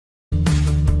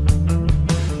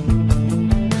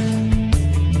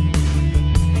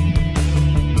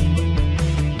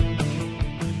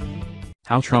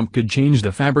how Trump could change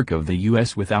the fabric of the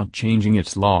U.S. without changing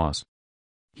its laws.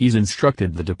 He's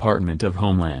instructed the Department of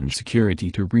Homeland Security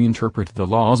to reinterpret the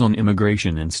laws on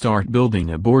immigration and start building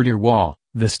a border wall,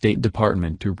 the State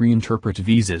Department to reinterpret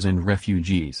visas and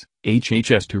refugees,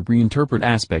 HHS to reinterpret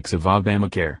aspects of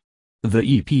Obamacare. The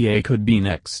EPA could be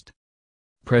next.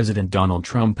 President Donald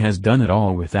Trump has done it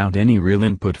all without any real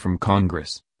input from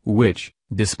Congress, which,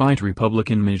 despite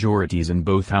Republican majorities in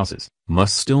both houses,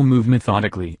 must still move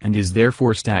methodically and is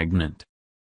therefore stagnant.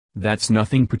 That's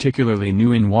nothing particularly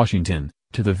new in Washington.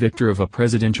 To the victor of a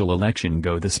presidential election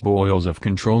go the spoils of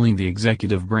controlling the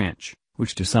executive branch,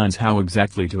 which decides how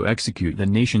exactly to execute the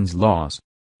nation's laws.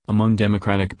 Among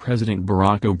Democratic President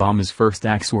Barack Obama's first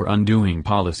acts were undoing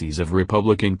policies of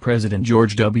Republican President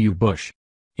George W. Bush.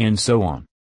 And so on.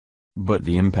 But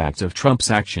the impacts of Trump's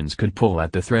actions could pull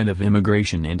at the thread of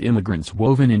immigration and immigrants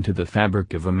woven into the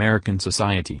fabric of American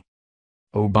society.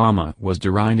 Obama was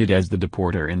derided as the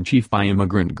deporter-in-chief by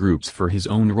immigrant groups for his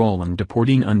own role in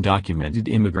deporting undocumented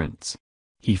immigrants.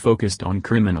 He focused on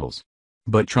criminals.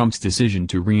 But Trump's decision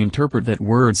to reinterpret that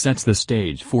word sets the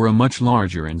stage for a much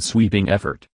larger and sweeping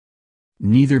effort.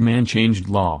 Neither man changed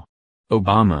law.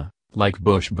 Obama, like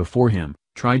Bush before him,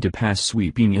 tried to pass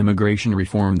sweeping immigration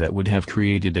reform that would have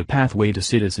created a pathway to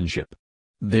citizenship.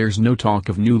 There's no talk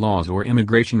of new laws or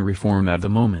immigration reform at the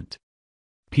moment.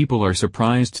 People are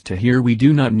surprised to hear we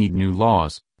do not need new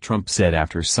laws, Trump said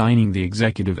after signing the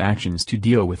executive actions to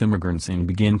deal with immigrants and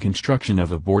begin construction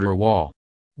of a border wall.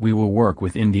 We will work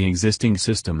within the existing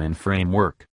system and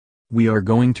framework. We are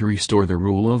going to restore the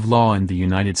rule of law in the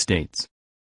United States.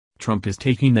 Trump is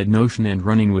taking that notion and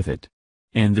running with it.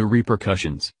 And the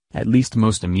repercussions, at least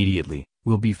most immediately,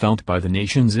 will be felt by the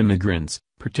nation's immigrants,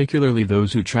 particularly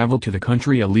those who travel to the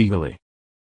country illegally.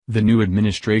 The new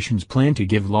administration's plan to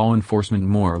give law enforcement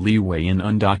more leeway in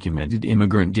undocumented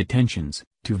immigrant detentions,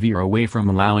 to veer away from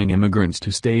allowing immigrants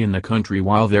to stay in the country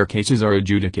while their cases are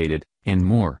adjudicated, and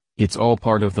more, it's all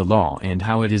part of the law and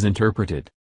how it is interpreted.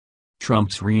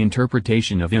 Trump's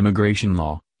reinterpretation of immigration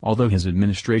law, although his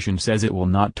administration says it will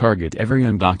not target every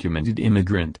undocumented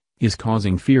immigrant, is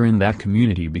causing fear in that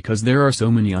community because there are so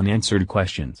many unanswered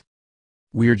questions.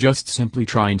 We're just simply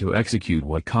trying to execute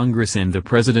what Congress and the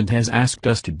President has asked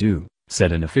us to do,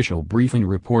 said an official briefing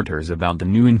reporters about the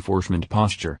new enforcement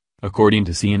posture, according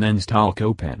to CNN's Tal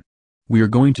Kopan. We're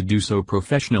going to do so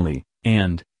professionally,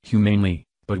 and, humanely,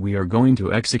 but we are going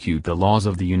to execute the laws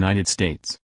of the United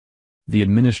States. The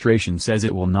administration says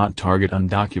it will not target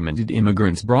undocumented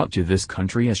immigrants brought to this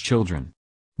country as children.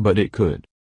 But it could.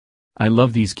 I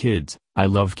love these kids, I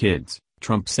love kids,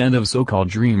 Trump said of so-called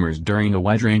dreamers during a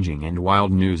wide-ranging and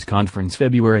wild news conference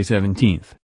February 17.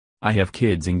 I have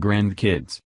kids and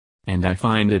grandkids. And I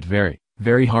find it very,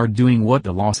 very hard doing what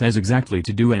the law says exactly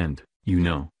to do and, you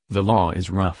know, the law is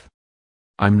rough.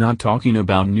 I'm not talking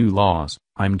about new laws,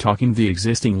 I'm talking the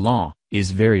existing law,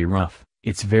 is very rough,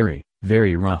 it's very,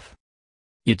 very rough.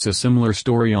 It's a similar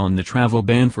story on the travel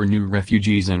ban for new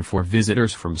refugees and for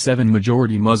visitors from 7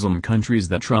 majority Muslim countries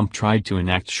that Trump tried to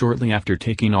enact shortly after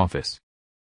taking office.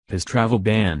 His travel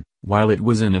ban, while it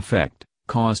was in effect,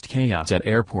 caused chaos at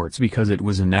airports because it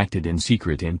was enacted in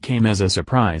secret and came as a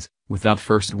surprise, without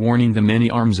first warning the many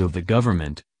arms of the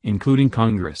government, including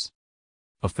Congress.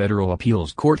 A federal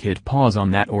appeals court hit pause on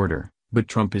that order, but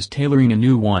Trump is tailoring a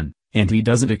new one, and he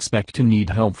doesn't expect to need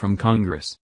help from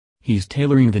Congress. He's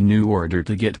tailoring the new order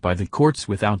to get by the courts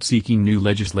without seeking new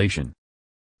legislation.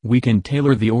 We can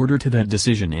tailor the order to that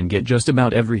decision and get just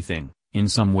about everything, in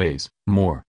some ways,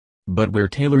 more. But we're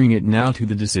tailoring it now to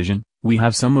the decision. We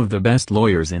have some of the best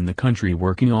lawyers in the country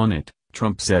working on it,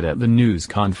 Trump said at the news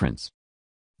conference.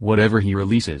 Whatever he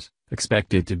releases,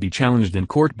 expect it to be challenged in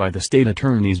court by the state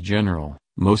attorneys general,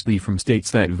 mostly from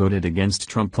states that voted against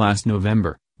Trump last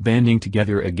November, banding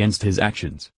together against his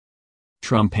actions.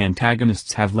 Trump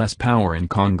antagonists have less power in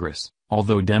Congress,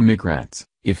 although Democrats,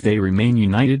 if they remain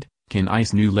united, can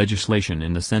ice new legislation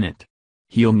in the Senate.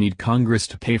 He'll need Congress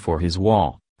to pay for his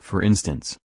wall, for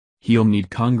instance. He'll need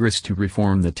Congress to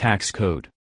reform the tax code.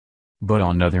 But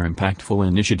on other impactful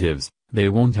initiatives, they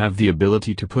won't have the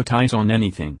ability to put ice on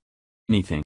anything.